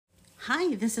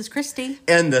Hi, this is Kristy.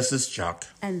 And this is Chuck.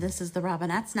 And this is the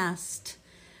Robinette's Nest.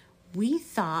 We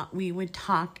thought we would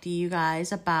talk to you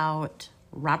guys about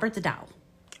Robert the Doll.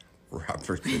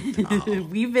 Robert the Doll.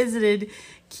 We visited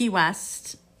Key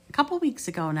West a couple weeks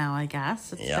ago now, I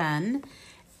guess. It's been.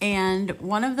 And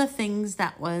one of the things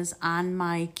that was on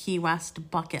my Key West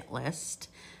bucket list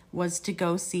was to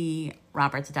go see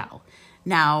Robert the Doll.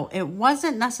 Now, it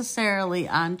wasn't necessarily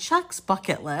on Chuck's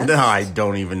bucket list. No, I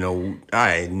don't even know. I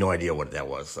had no idea what that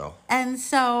was. And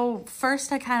so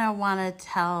first I kind of want to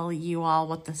tell you all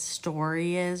what the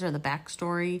story is or the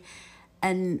backstory.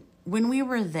 And when we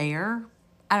were there,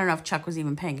 I don't know if Chuck was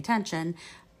even paying attention,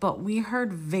 but we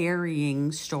heard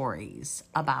varying stories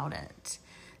about it.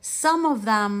 Some of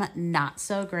them not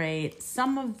so great.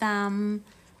 Some of them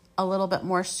a little bit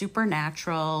more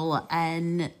supernatural,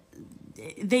 and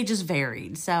they just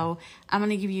varied. So I'm going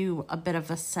to give you a bit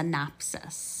of a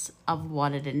synopsis of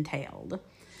what it entailed.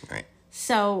 Right.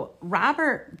 So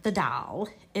Robert the Doll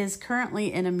is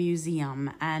currently in a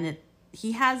museum, and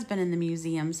he has been in the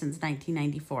museum since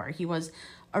 1994. He was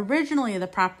originally the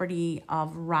property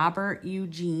of Robert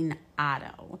Eugene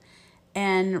Otto.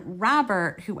 And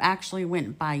Robert, who actually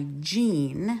went by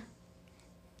Gene,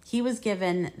 he was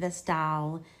given this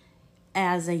doll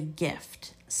as a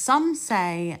gift. Some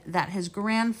say that his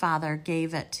grandfather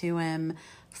gave it to him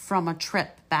from a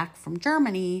trip back from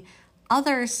Germany.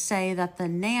 Others say that the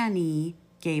nanny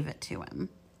gave it to him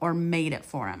or made it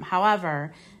for him.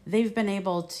 However, they've been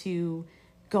able to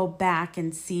go back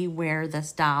and see where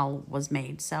this doll was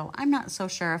made. So I'm not so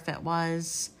sure if it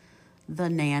was the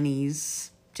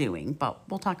nanny's doing, but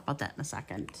we'll talk about that in a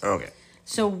second. Okay.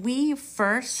 So we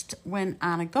first went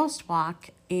on a ghost walk,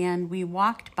 and we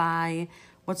walked by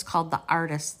what's called the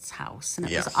artist's house, and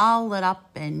it was all lit up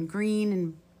in green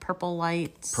and purple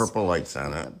lights. Purple lights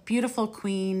on it. Beautiful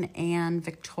Queen Anne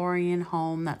Victorian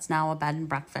home that's now a bed and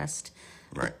breakfast.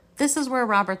 Right. This is where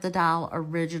Robert the Doll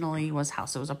originally was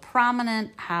housed. It was a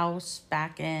prominent house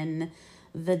back in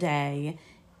the day,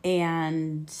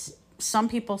 and some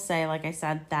people say, like I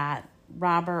said, that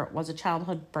Robert was a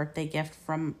childhood birthday gift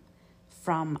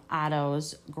from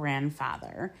Otto's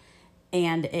grandfather,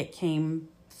 and it came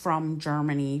from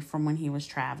Germany from when he was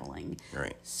traveling.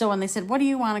 Right. So when they said, what do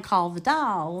you want to call the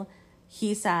doll?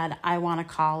 He said, I want to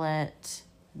call it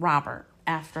Robert,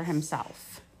 after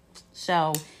himself.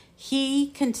 So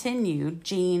Gene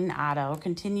Otto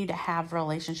continued to have a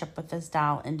relationship with this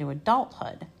doll into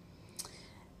adulthood.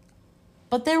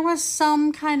 But there was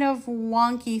some kind of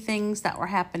wonky things that were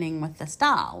happening with this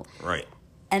doll. Right.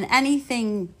 And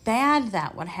anything bad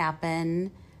that would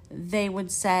happen, they would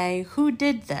say, who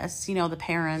did this? You know, the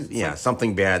parents. Yeah, like,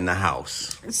 something bad in the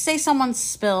house. Say someone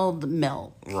spilled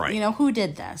milk. Right. You know, who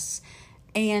did this?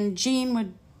 And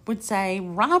Gene would say,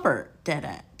 Robert did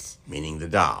it. Meaning the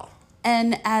doll.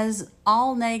 And as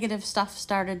all negative stuff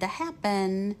started to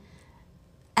happen,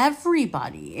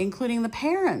 everybody, including the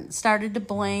parents, started to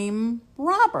blame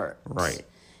Robert. Right.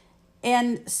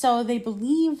 And so they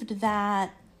believed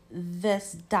that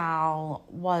this doll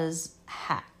was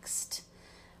hexed.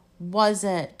 Was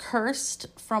it cursed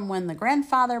from when the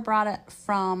grandfather brought it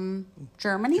from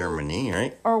Germany? Germany,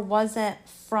 right. Or was it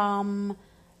from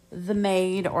the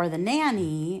maid or the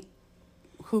nanny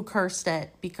who cursed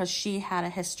it because she had a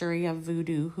history of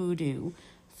hoodoo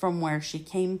from where she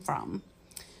came from?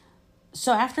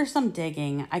 So after some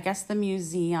digging, I guess the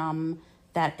museum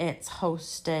that it's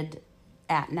hosted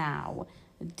at now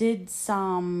did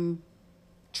some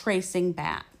tracing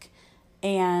back,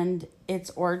 and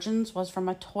its origins was from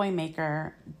a toy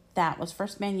maker that was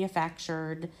first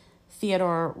manufactured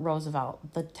Theodore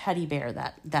Roosevelt, the teddy bear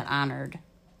that honored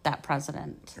that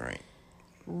president. Right.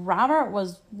 Robert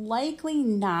was likely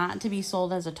not to be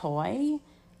sold as a toy,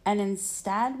 and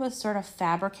instead was sort of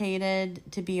fabricated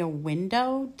to be a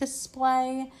window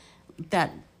display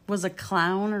that was a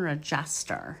clown or a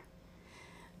jester.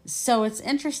 So it's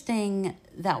interesting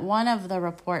that one of the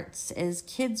reports is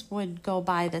kids would go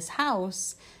by this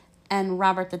house, and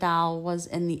Robert the Doll was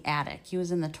in the attic. He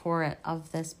was in the turret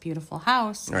of this beautiful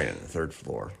house. Right, on the third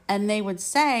floor. And they would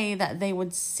say that they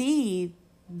would see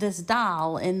this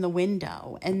doll in the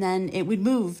window, and then it would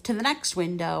move to the next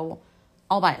window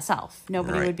all by itself.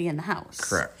 Nobody would be in the house.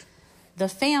 Correct. The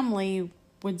family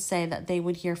would say that they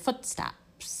would hear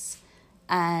footsteps,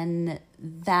 and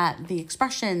that the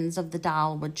expressions of the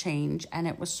doll would change, and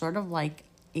it was sort of like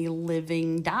a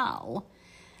living doll.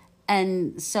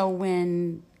 And so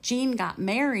when Gene got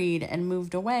married and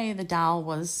moved away, the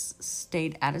doll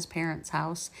stayed at his parents'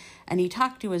 house, and he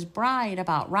talked to his bride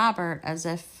about Robert as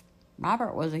if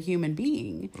Robert was a human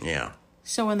being. Yeah.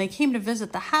 So when they came to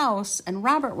visit the house and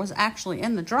Robert was actually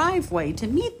in the driveway to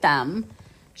meet them,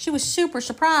 she was super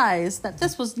surprised that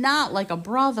this was not like a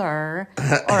brother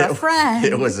or a friend.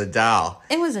 It was a doll.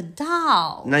 It was a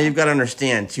doll. Now, you've got to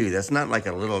understand, too, that's not like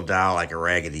a little doll like a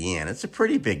Raggedy Ann. It's a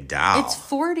pretty big doll. It's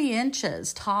 40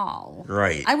 inches tall.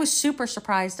 Right. I was super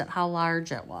surprised at how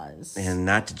large it was. And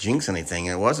not to jinx anything,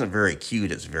 it wasn't very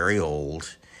cute. It's very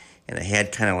old. And it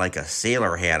had kind of like a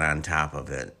sailor hat on top of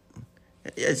it.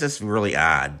 It's just really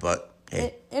odd, but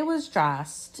hey. It was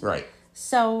dressed. Right.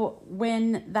 So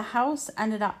when the house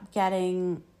ended up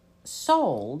getting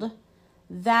sold,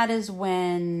 that is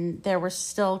when there were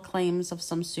still claims of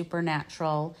some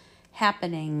supernatural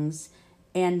happenings,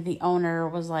 and the owner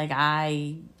was like,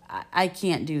 I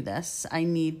can't do this. I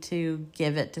need to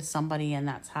give it to somebody, and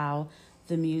that's how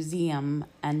the museum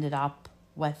ended up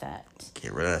with it.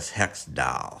 Get rid of this hex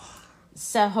doll.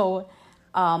 So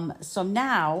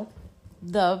now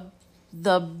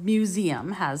the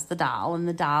museum has the doll, and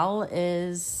the doll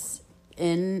is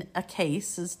in a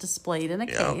case, is displayed in a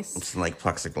case. It's like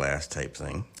plexiglass type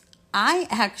thing. I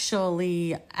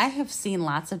have seen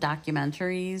lots of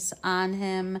documentaries on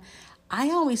him. I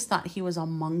always thought he was a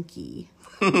monkey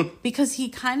because he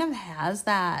kind of has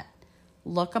that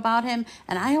look about him.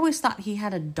 And I always thought he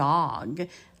had a dog.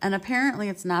 And apparently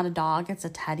it's not a dog, it's a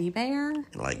teddy bear.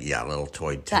 Like, a little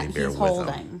toy teddy bear that he's with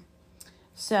holding. him.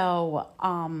 So,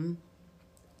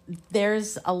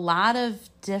 there's a lot of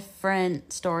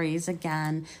different stories.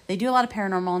 Again, they do a lot of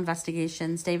paranormal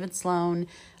investigations. David Sloan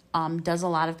does a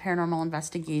lot of paranormal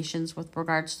investigations with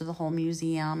regards to the whole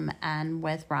museum and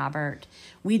with Robert.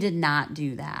 We did not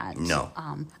do that. No.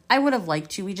 I would have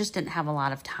liked to. We just didn't have a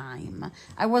lot of time.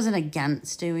 I wasn't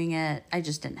against doing it. We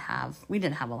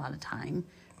didn't have a lot of time.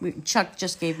 Chuck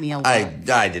just gave me a look.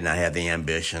 I did not have the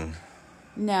ambition.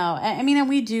 No, I mean, and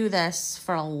we do this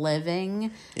for a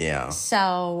living. Yeah.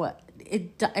 So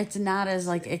it's not as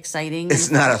like exciting. It's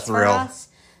not a thrill. For us.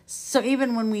 So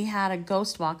even when we had a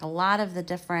ghost walk, a lot of the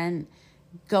different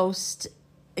ghost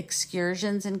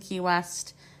excursions in Key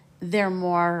West, they're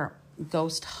more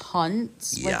ghost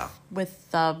hunts. Yeah.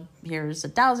 With here's a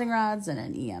dowsing rods and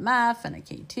an EMF and a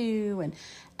K2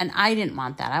 and I didn't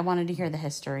want that. I wanted to hear the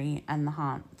history and the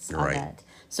haunts of it.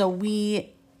 So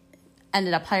we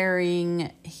ended up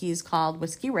hiring, he's called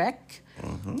Whiskey Rick,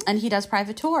 and he does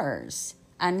private tours.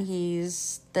 And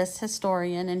he's this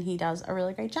historian, and he does a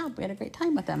really great job. We had a great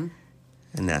time with him.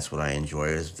 And that's what I enjoy,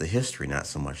 is the history, not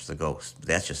so much the ghost. But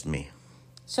that's just me.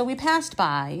 So we passed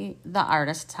by the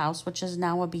artist's house, which is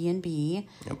now a B&B.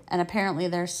 Yep. And apparently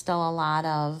there's still a lot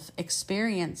of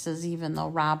experiences, even though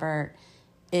Robert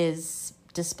is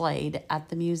displayed at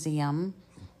the museum,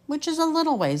 which is a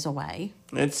little ways away.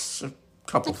 It's a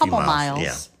couple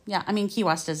miles. Yeah, I mean, Key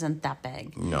West isn't that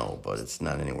big. No, but it's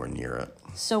not anywhere near it.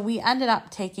 So we ended up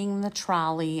taking the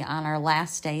trolley on our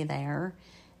last day there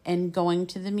and going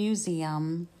to the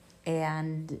museum.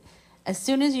 And as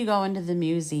soon as you go into the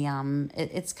museum,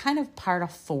 it's kind of part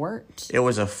of fort. It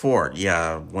was a fort,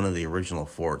 one of the original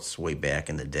forts way back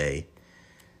in the day.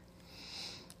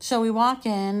 So we walk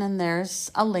in, and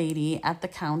there's a lady at the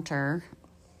counter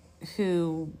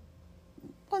who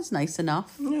was nice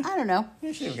enough. Yeah. I don't know.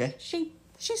 Yeah, she's okay.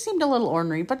 She seemed a little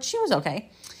ornery, but she was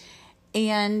okay.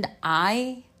 And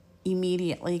I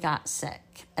immediately got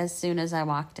sick as soon as I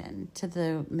walked into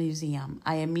the museum.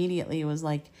 I immediately was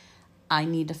like, I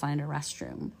need to find a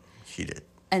restroom. She did.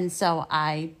 And so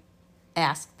I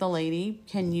asked the lady,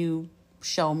 can you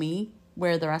show me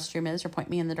where the restroom is or point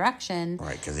me in the direction?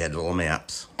 Right, because they had little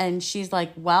maps. And she's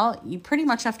like, well, you pretty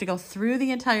much have to go through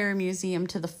the entire museum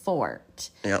to the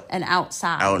fort. Yep. And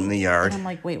outside. Out in the yard. And I'm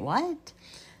like, wait, what?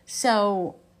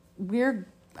 So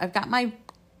I've got my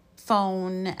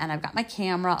phone and I've got my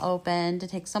camera open to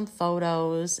take some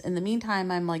photos. In the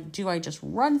meantime, I'm like, do I just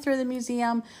run through the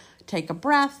museum, take a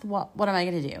breath? What am I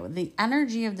going to do? The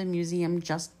energy of the museum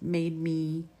just made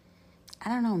me, I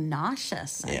don't know,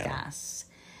 nauseous, I guess.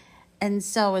 And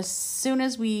so as soon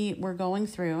as we were going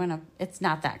through, and it's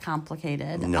not that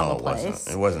complicated. No, it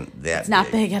wasn't. It wasn't that. It's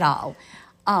not big at all.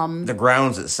 The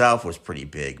grounds itself was pretty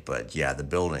big, but the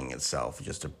building itself,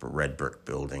 just a red brick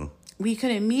building. We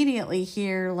could immediately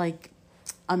hear like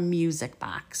a music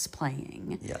box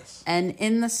playing. Yes. And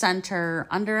in the center,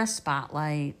 under a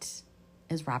spotlight,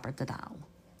 is Robert the Doll.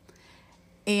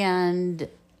 And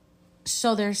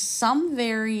so there's some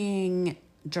varying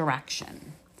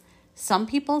direction. Some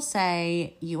people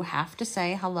say you have to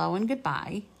say hello and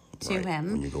goodbye to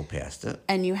him. When you go past it.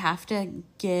 And you have to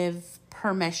give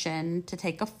permission to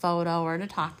take a photo or to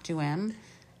talk to him.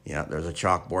 Yeah, there's a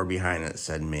chalkboard behind it that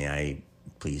said, may I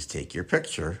please take your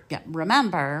picture? Yeah,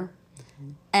 remember.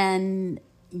 And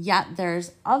Yet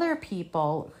there's other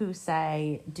people who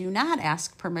say, do not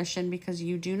ask permission, because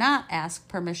you do not ask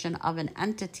permission of an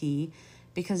entity,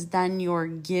 because then you're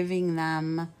giving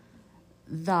them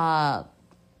the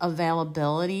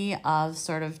availability of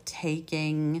sort of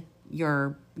taking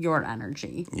your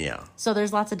energy. Yeah. So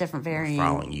there's lots of different varying...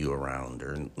 Following you around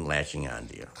or latching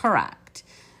onto you. Correct.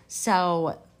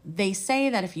 So they say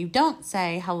that if you don't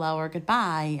say hello or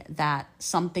goodbye, that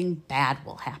something bad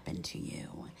will happen to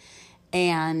you.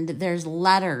 And there's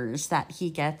letters that he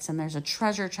gets, and there's a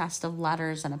treasure chest of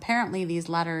letters, and apparently these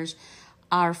letters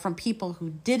are from people who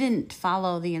didn't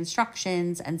follow the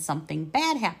instructions and something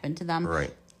bad happened to them.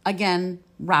 Right. Again,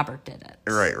 Robert did it.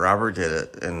 Right, Robert did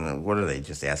it. And what are they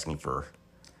just asking for?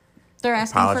 They're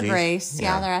asking Apologies? for grace.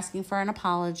 Yeah. They're asking for an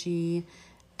apology.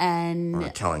 And Or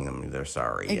telling them they're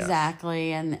sorry. exactly.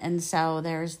 Yes. And so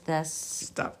there's this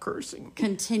Stop cursing.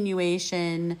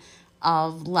 continuation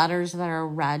of letters that are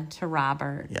read to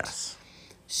Robert. Yes.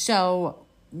 So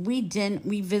we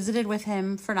visited with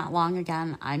him for not long.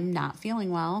 Again, I'm not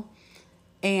feeling well.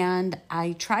 And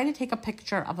I tried to take a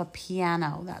picture of a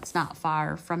piano that's not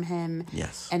far from him.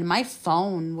 Yes. And my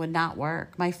phone would not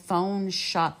work. My phone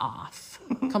shut off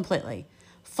completely.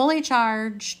 Fully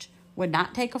charged, would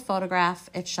not take a photograph.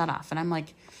 It shut off. And I'm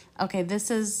like, okay, this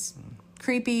is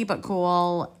creepy but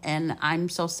cool. And I'm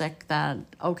so sick that,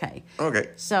 okay. Okay.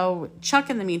 So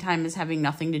Chuck, in the meantime, is having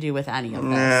nothing to do with any of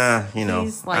this. Nah,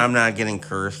 He's like, I'm not getting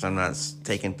cursed. I'm not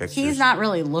taking pictures. he's not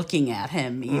really looking at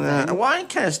him even. Well, I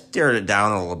kind of stared it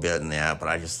down a little bit in that, but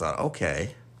I just thought,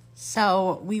 okay.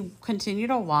 So we continue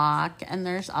to walk, and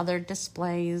there's other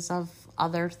displays of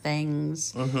other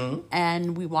things. Mm-hmm.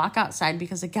 And we walk outside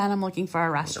because, again, I'm looking for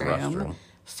a restroom.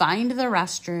 Find the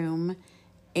restroom,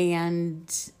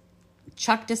 and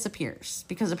Chuck disappears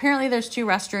because apparently there's two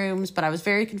restrooms, but I was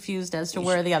very confused as to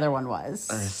where the other one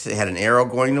was. It had an arrow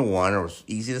going to one. It was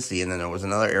easy to see, and then there was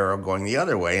another arrow going the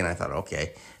other way, and I thought,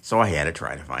 okay. So I had to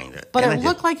try to find it. But it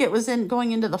looked like it was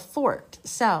going into the fort.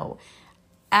 So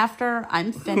after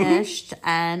I'm finished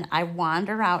and I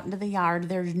wander out into the yard,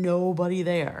 there's nobody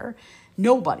there.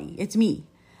 Nobody. It's me.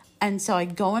 And so I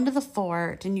go into the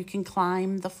fort, and you can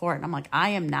climb the fort. And I'm like, I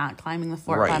am not climbing the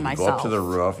fort by myself. Go up to the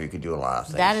roof. You could do a lot of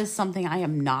things. That is something I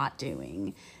am not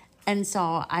doing. And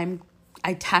so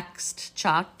I text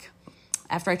Chuck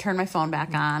after I turn my phone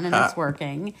back on, and it's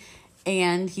working.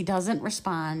 And he doesn't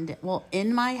respond. Well,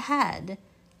 in my head,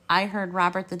 I heard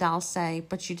Robert the doll say,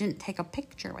 but you didn't take a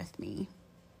picture with me.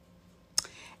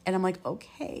 And I'm like,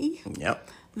 okay. Yep.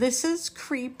 This is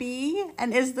creepy.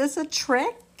 And is this a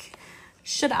trick?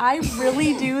 Should I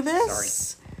really do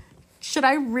this? Sorry. Should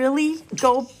I really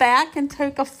go back and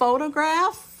take a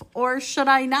photograph, or should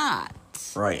I not?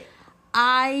 Right.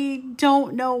 I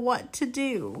don't know what to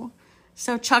do.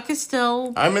 So Chuck is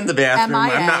still I'm in the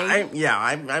bathroom. MIA.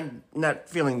 I'm not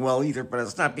feeling well either, but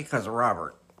it's not because of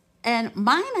Robert. And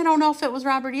mine, I don't know if it was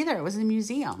Robert either. It was in a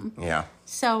museum. Yeah.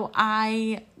 So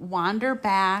I wander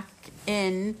back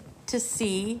in to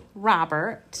see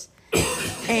Robert.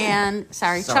 And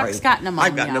sorry, Chuck's got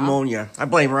pneumonia. I've got pneumonia. I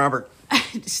blame Robert.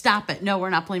 Stop it. No, we're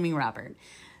not blaming Robert.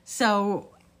 So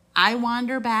I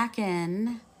wander back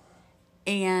in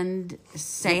and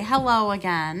say hello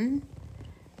again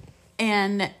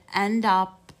and end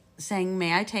up saying,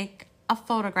 may I take a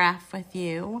photograph with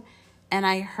you? And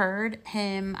I heard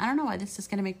him, I don't know why this is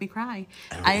going to make me cry.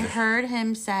 I heard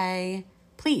him say,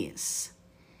 please.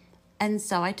 And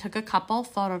so I took a couple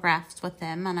photographs with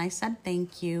him, and I said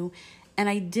thank you. And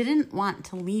I didn't want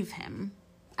to leave him.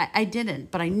 I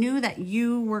didn't, but I knew that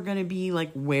you were going to be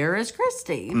like, where is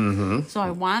Kristy? Mm-hmm. So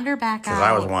I wander back out. Because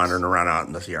I was wandering around out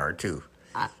in this yard, too.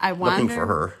 I wandered looking for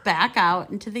her. Back out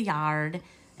into the yard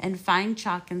and find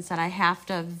Chuck and said I have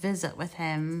to visit with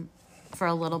him for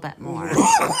a little bit more.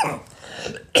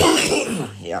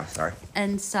 Yeah, sorry.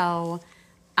 And so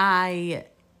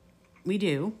we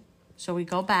do. So we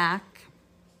go back,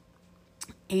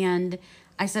 and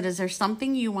I said, is there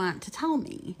something you want to tell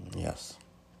me? Yes.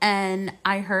 And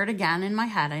I heard again in my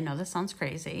head, I know this sounds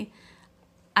crazy,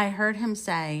 I heard him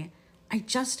say, I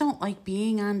just don't like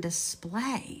being on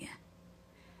display.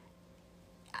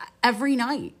 Every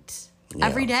night,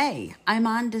 every day, I'm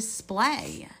on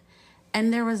display.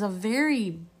 And there was a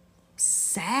very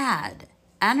sad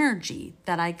energy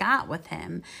that I got with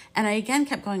him. And I again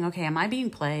kept going, okay, am I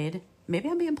being played? Maybe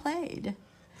I'm being played.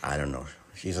 I don't know.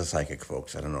 She's a psychic,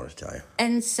 folks. I don't know what to tell you.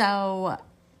 And so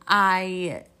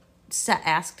I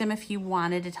asked him if he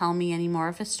wanted to tell me any more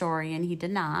of his story, and he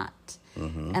did not.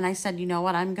 Mm-hmm. And I said, you know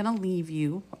what? I'm going to leave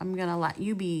you. I'm going to let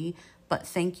you be. But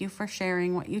thank you for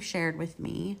sharing what you shared with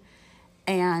me.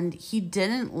 And he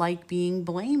didn't like being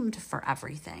blamed for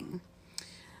everything.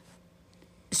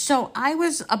 So I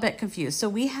was a bit confused. So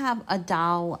we have a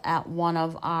doll at one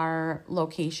of our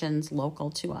locations local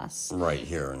to us. Right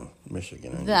here in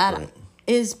Michigan. That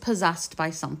is possessed by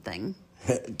something.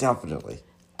 Definitely.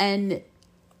 And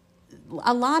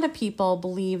a lot of people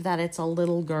believe that it's a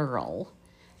little girl.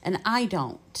 And I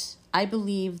don't. I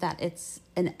believe that it's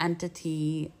an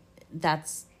entity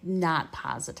that's not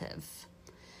positive.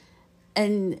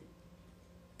 And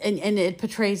it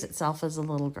portrays itself as a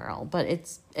little girl, but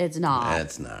it's not.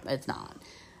 It's not. It's not.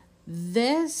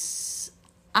 This,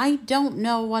 I don't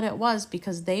know what it was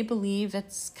because they believe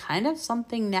it's kind of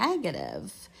something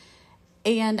negative.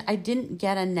 And I didn't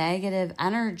get a negative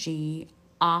energy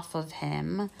off of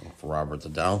him. For Robert the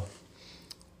doll?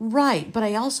 Right, but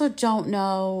I also don't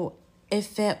know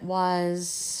if it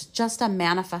was just a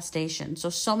manifestation.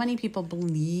 So many people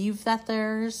believe that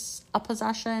there's a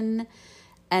possession,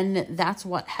 and that's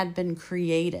what had been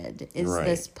created, is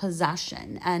this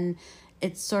possession. And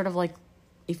it's sort of like,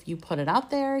 if you put it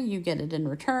out there, you get it in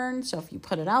return. So if you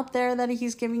put it out there that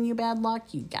he's giving you bad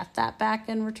luck, you get that back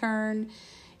in return.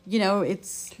 You know,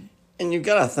 it's... And you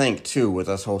got to think, too, with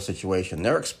this whole situation,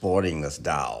 they're exploiting this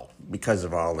doll because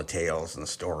of all the tales and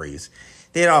stories.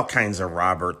 They had all kinds of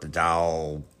Robert the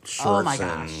doll shirts. Oh, my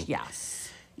gosh,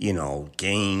 yes. You know,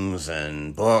 games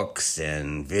and books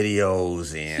and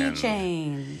videos and...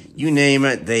 Keychains. You name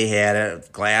it, they had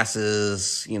it.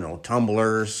 Glasses, you know,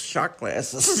 tumblers, shot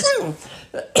glasses.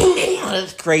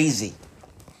 It's crazy.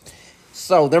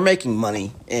 So they're making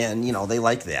money, and, you know, they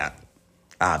like that,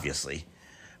 obviously.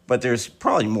 But there's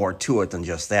probably more to it than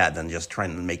just that, than just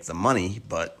trying to make the money.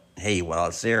 But, hey, while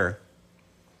it's there.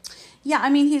 Yeah, I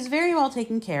mean, he's very well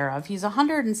taken care of. He's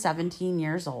 117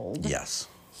 years old. Yes.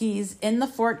 He's in the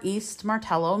Fort East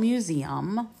Martello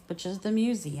Museum, which is the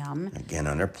museum. Again,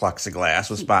 under plexiglass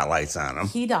with spotlights on him.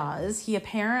 He does. He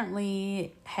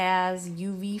apparently has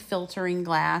UV filtering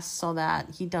glass so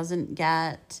that he doesn't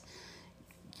get,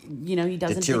 you know, he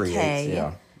doesn't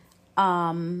decay.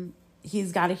 Yeah.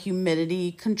 He's got a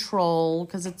humidity control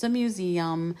because it's a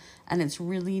museum and it's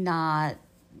really not,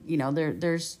 you know,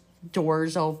 there's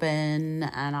doors open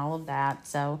and all of that.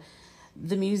 So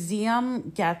the museum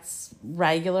gets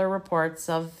regular reports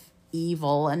of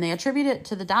evil and they attribute it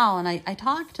to the doll. And I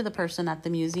talked to the person at the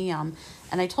museum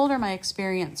and I told her my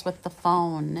experience with the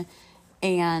phone.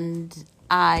 And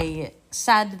I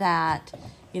said that,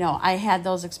 you know, I had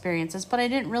those experiences, but I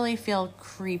didn't really feel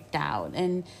creeped out.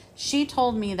 And she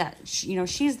told me that, you know,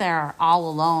 she's there all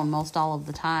alone most all of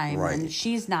the time. Right. And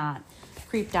she's not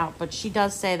creeped out, but she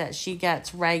does say that she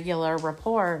gets regular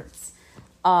reports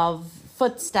of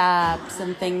footsteps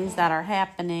and things that are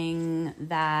happening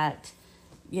that,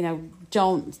 you know,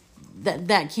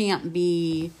 that can't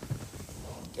be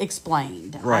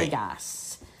explained, right. I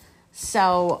guess.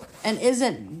 So, and is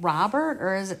it Robert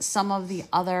or is it some of the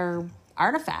other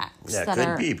artifacts that that could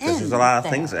are be, because there's a lot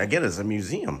of things. Again, it's a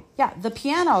museum. Yeah, the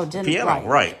piano didn't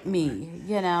right me,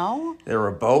 you know? There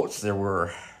were boats, there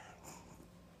were...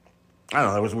 I don't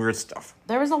know, there was weird stuff.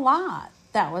 There was a lot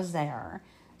that was there.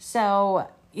 So,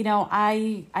 you know,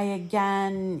 I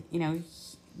again, you know,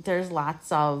 there's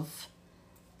lots of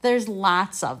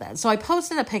that. So I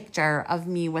posted a picture of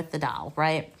me with the doll,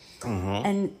 right? Mm-hmm.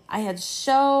 And I had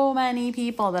so many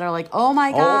people that are like, oh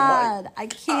my God, I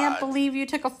can't believe you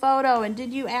took a photo. And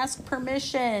did you ask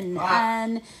permission?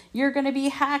 And you're going to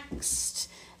be hexed.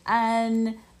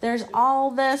 And there's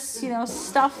all this, you know,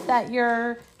 stuff that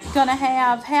you're going to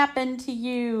have happen to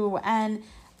you. And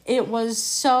it was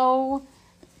so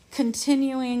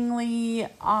continuingly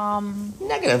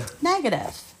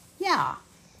negative. Yeah.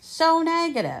 So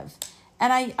negative.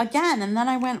 And then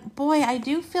I went, boy, I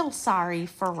do feel sorry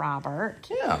for Robert.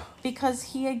 Yeah. Because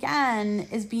he, again,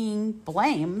 is being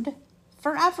blamed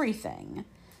for everything.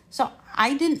 So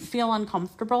I didn't feel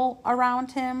uncomfortable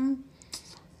around him.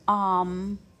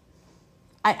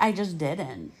 I just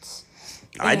didn't.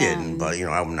 I didn't, but, you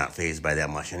know, I'm not fazed by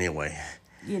that much anyway.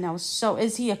 You know, so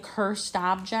is he a cursed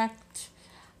object?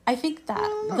 I think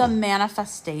that the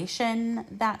manifestation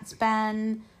that's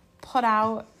been put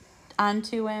out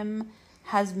onto him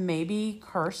has maybe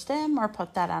cursed him or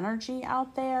put that energy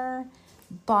out there,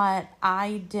 but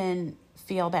I didn't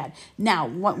feel bad. Now,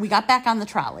 we got back on the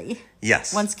trolley.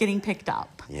 Yes. Once getting picked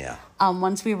up. Yeah.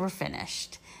 Once we were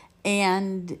finished.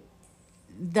 And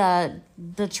the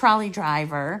trolley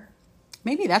driver,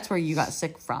 maybe that's where you got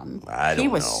sick from. He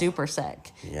was know. Super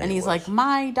sick. Yeah, and he's like,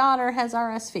 my daughter has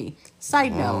RSV.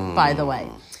 Side note, by the way.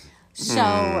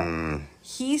 So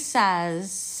he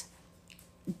says,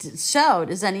 so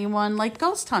does anyone like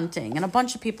ghost hunting? And a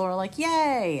bunch of people are like,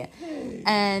 yay.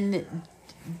 And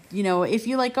if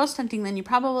you like ghost hunting, then you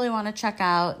probably want to check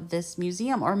out this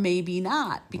museum, or maybe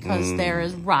not, because there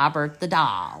is Robert the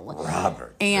doll.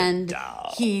 And the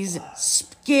doll. He's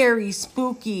scary,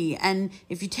 spooky, and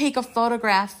if you take a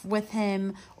photograph with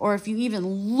him, or if you even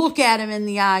look at him in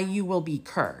the eye, you will be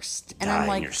cursed. And I'm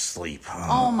like, in your sleep.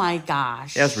 Oh my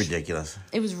gosh. That's ridiculous.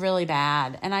 It was really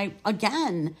bad. And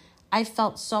I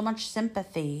felt so much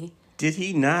sympathy. Did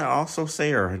he not also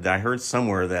say, or I heard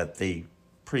somewhere that they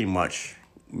pretty much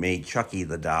made Chucky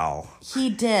the doll?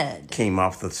 He did. Came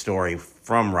off the story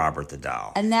from Robert the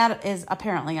doll. And that is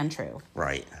apparently untrue.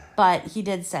 Right. But he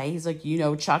did say, he's like,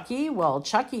 Chucky? Well,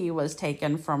 Chucky was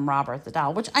taken from Robert the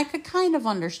doll, which I could kind of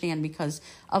understand because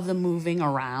of the moving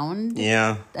around.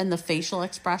 Yeah. And the facial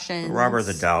expressions. Robert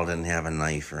the doll didn't have a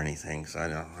knife or anything, so I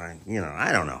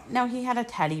don't know. No, he had a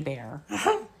teddy bear.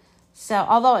 So,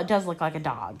 although it does look like a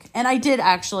dog. And I did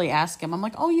actually ask him, I'm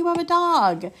like, oh, you have a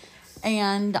dog.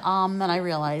 And then I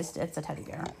realized it's a teddy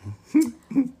bear.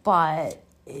 But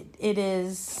it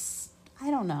is,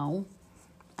 I don't know.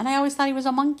 And I always thought he was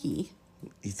a monkey.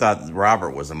 You thought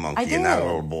Robert was a monkey and not a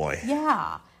little boy.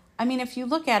 Yeah. I mean, if you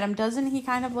look at him, doesn't he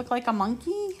kind of look like a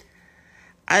monkey?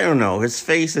 I don't know. His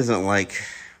face isn't like,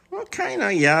 well, kind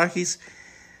of, yeah.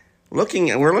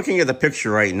 We're looking at the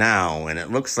picture right now, and it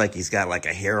looks like he's got like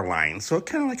a hairline. So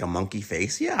kind of like a monkey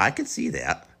face. Yeah, I could see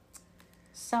that.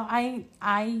 So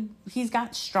he's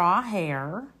got straw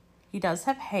hair. He does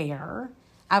have hair.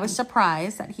 I was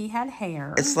surprised that he had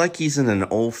hair. It's like he's in an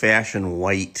old-fashioned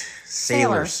white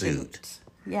sailor suit.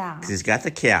 Yeah. Because he's got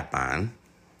the cap on.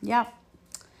 Yep.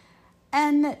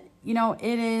 And,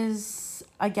 it is,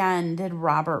 again, did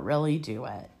Robert really do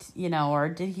it? Or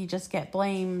did he just get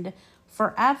blamed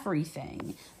for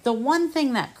everything? The one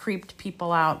thing that creeped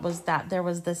people out was that there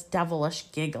was this devilish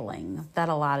giggling that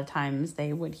a lot of times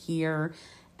they would hear.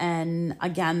 And,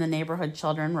 again, the neighborhood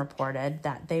children reported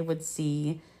that they would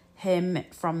see him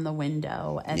from the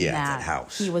window, and that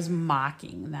house. He was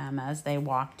mocking them as they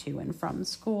walked to and from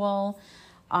school.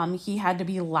 He had to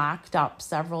be locked up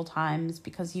several times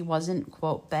because he wasn't,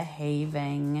 quote,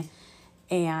 behaving.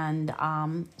 And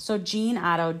so Gene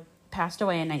Otto passed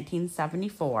away in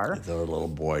 1974. The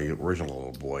original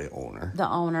little boy owner. The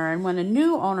owner. And when a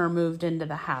new owner moved into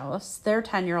the house, their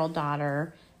 10-year-old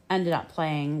daughter ended up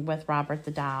playing with Robert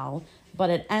the doll. But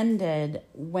it ended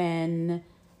when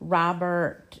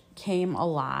Robert came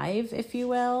alive, if you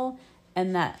will,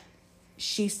 and that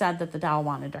she said that the doll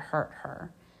wanted to hurt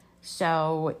her.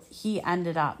 So he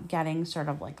ended up getting sort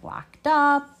of like locked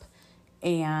up,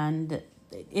 and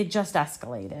it just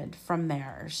escalated from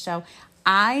there. So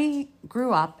I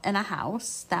grew up in a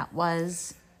house that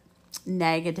was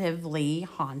negatively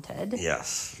haunted.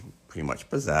 Yes, pretty much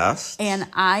possessed. And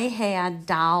I had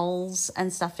dolls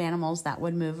and stuffed animals that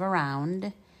would move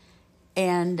around,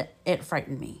 and it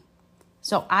frightened me.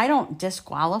 So I don't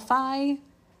disqualify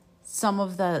some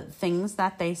of the things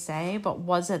that they say, but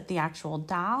was it the actual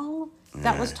doll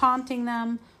that was taunting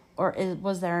them, or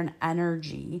was there an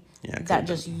energy that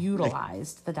just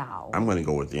utilized the doll? I'm going to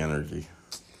go with the energy.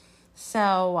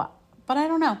 So, but I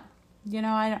don't know.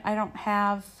 I don't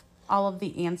have all of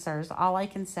the answers. All I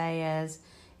can say is,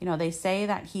 they say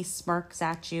that he smirks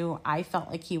at you. I felt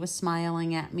like he was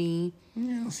smiling at me.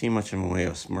 Yeah, I don't see much in the way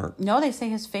of smirk. No, they say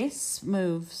his face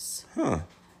moves. Huh.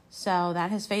 So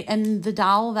that his face, and the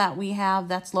doll that we have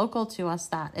that's local to us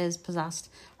that is possessed,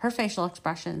 her facial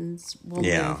expressions will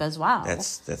move as well.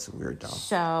 That's a weird doll.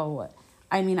 So,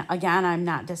 I mean, again, I'm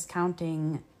not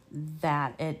discounting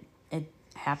that it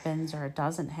happens or it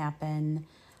doesn't happen.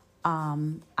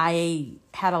 I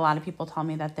had a lot of people tell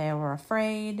me that they were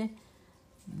afraid.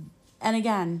 And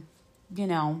again,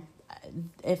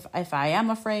 if I am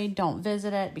afraid, don't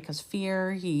visit it, because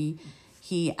fear he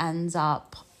ends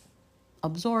up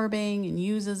absorbing and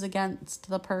uses against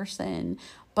the person.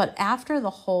 But after the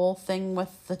whole thing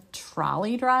with the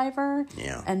trolley driver,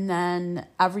 and then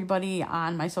everybody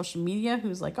on my social media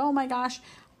who's like, oh my gosh,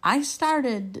 I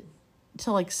started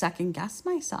to like second guess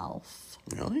myself.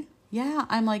 Really? Yeah,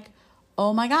 I'm like,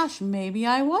 oh my gosh, maybe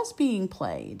I was being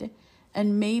played.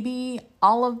 And maybe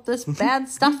all of this bad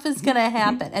stuff is going to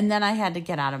happen. And then I had to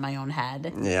get out of my own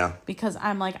head. Yeah. Because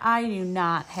I'm like, I do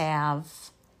not have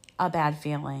a bad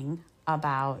feeling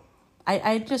about...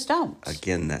 I just don't.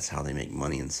 Again, that's how they make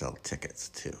money and sell tickets,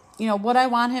 too. Would I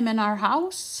want him in our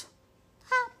house?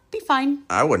 Be fine.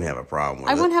 I wouldn't have a problem with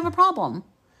it. I wouldn't have a problem.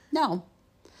 No.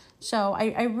 So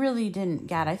I really didn't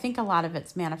get. I think a lot of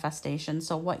it's manifestation.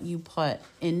 So what you put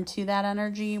into that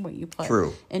energy, what you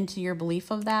put into your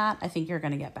belief of that, I think you're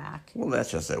going to get back. Well,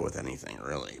 that's just it with anything,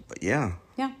 really. But yeah.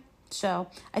 Yeah. So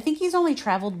I think he's only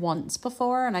traveled once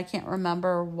before, and I can't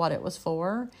remember what it was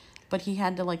for. but he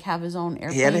had to like have his own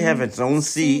airplane. He had to have its own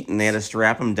seat, and they had to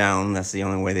strap him down. That's the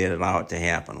only way they'd allow it to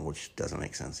happen, which doesn't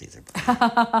make sense either.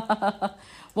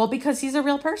 Well, because he's a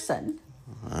real person.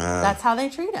 That's how they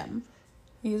treat him.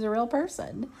 He's a real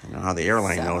person. I don't know how the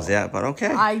airline knows that, but okay.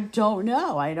 I don't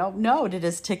know. Did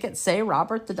his ticket say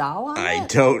Robert the Doll on it? I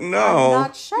don't know. I'm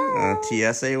not sure.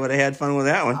 TSA would have had fun with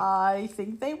that one. I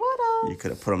think they would have. You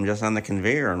could have put him just on the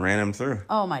conveyor and ran him through.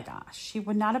 Oh my gosh. He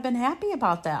would not have been happy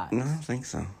about that. No, I don't think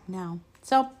so. No.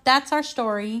 So that's our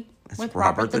story with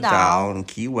Robert the Doll in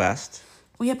Key West.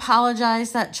 We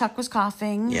apologize that Chuck was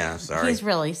coughing. Yeah, sorry. He's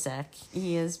really sick.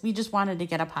 He is. We just wanted to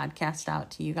get a podcast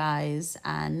out to you guys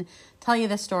and tell you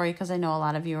this story because I know a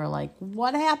lot of you are like,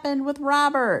 what happened with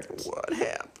Robert? What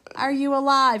happened? Are you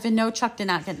alive? And no, Chuck did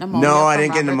not get pneumonia. No, I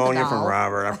didn't get pneumonia from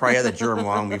Robert. I probably had the germ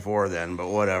long before then, but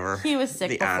whatever. He was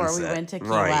sick before we went to Key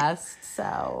West.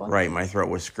 So right, my throat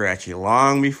was scratchy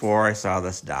long before I saw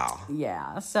this doll.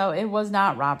 Yeah, so it was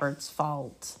not Robert's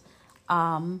fault.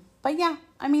 But yeah,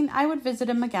 I mean, I would visit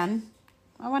him again.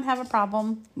 I wouldn't have a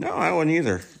problem. No, I wouldn't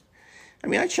either. I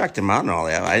mean, I checked him out and all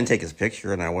that. I didn't take his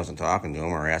picture, and I wasn't talking to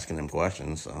him or asking him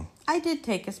questions. So I did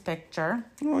take his picture.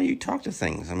 Well, you talk to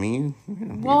things. I mean,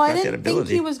 well, I didn't think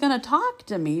he was going to talk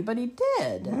to me, but he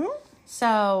did. Well,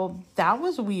 so that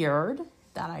was weird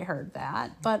that I heard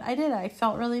that. But I did. I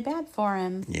felt really bad for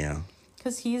him. Yeah.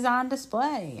 Because he's on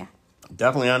display.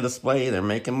 Definitely on display. They're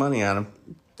making money on him.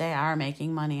 They are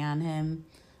making money on him.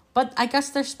 But I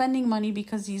guess they're spending money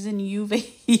because he's in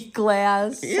UV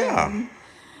glass. Yeah.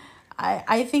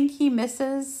 I think he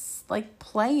misses, like,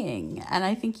 playing. And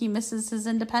I think he misses his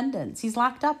independence. He's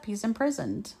locked up. He's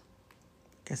imprisoned.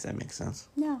 Guess that makes sense.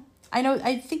 Yeah.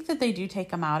 I think that they do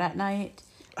take him out at night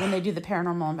when they do the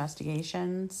paranormal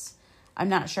investigations. I'm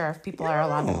not sure if people are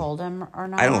allowed to hold him or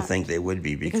not. I don't think they would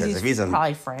be because if he's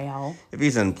probably frail. If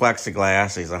he's in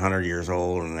plexiglass, he's 100 years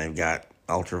old, and they've got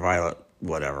ultraviolet,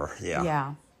 whatever. Yeah.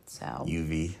 Yeah. So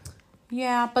UV.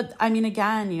 Yeah, but I mean,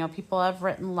 again, you know, people have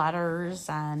written letters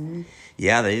and.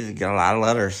 Yeah, they got a lot of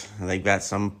letters. They've got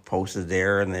some posted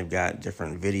there, and they've got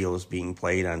different videos being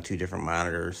played on 2 different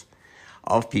monitors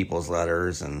of people's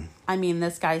letters. And I mean,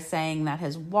 this guy's saying that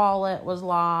his wallet was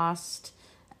lost,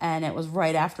 and it was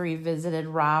right after he visited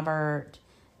Robert.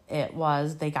 It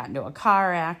was they got into a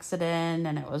car accident,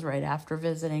 and it was right after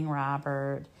visiting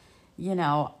Robert. You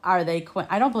know, are they?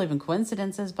 I don't believe in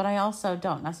coincidences, but I also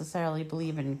don't necessarily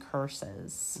believe in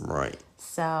curses. Right.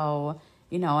 So,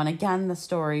 you know, and again, the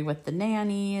story with the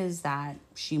nanny is that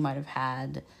she might have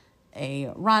had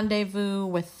a rendezvous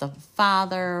with the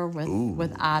father,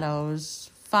 with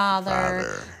Otto's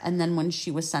father. And then when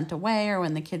she was sent away, or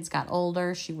when the kids got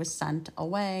older, she was sent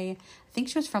away. I think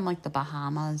she was from, like, the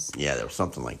Bahamas. Yeah, there was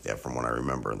something like that from what I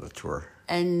remember in the tour.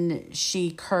 And she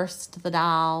cursed the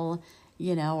doll,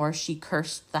 you know, or she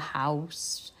cursed the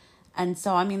house. And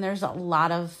so, I mean, there's a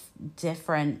lot of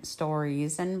different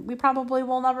stories, and we probably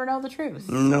will never know the truth.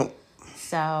 Nope.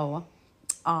 So,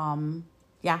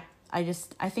 yeah, I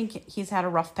think he's had a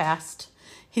rough past.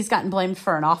 He's gotten blamed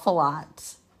for an awful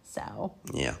lot. So.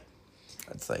 Yeah,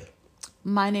 I'd say.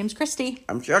 My name's Kristy.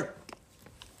 I'm Chuck.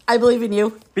 I believe in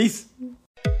you. Peace.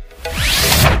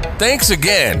 Thanks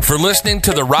again for listening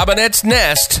to the Robinette's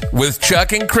Nest with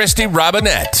Chuck and Kristy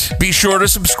Robinette. Be sure to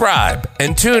subscribe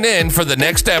and tune in for the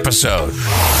next episode.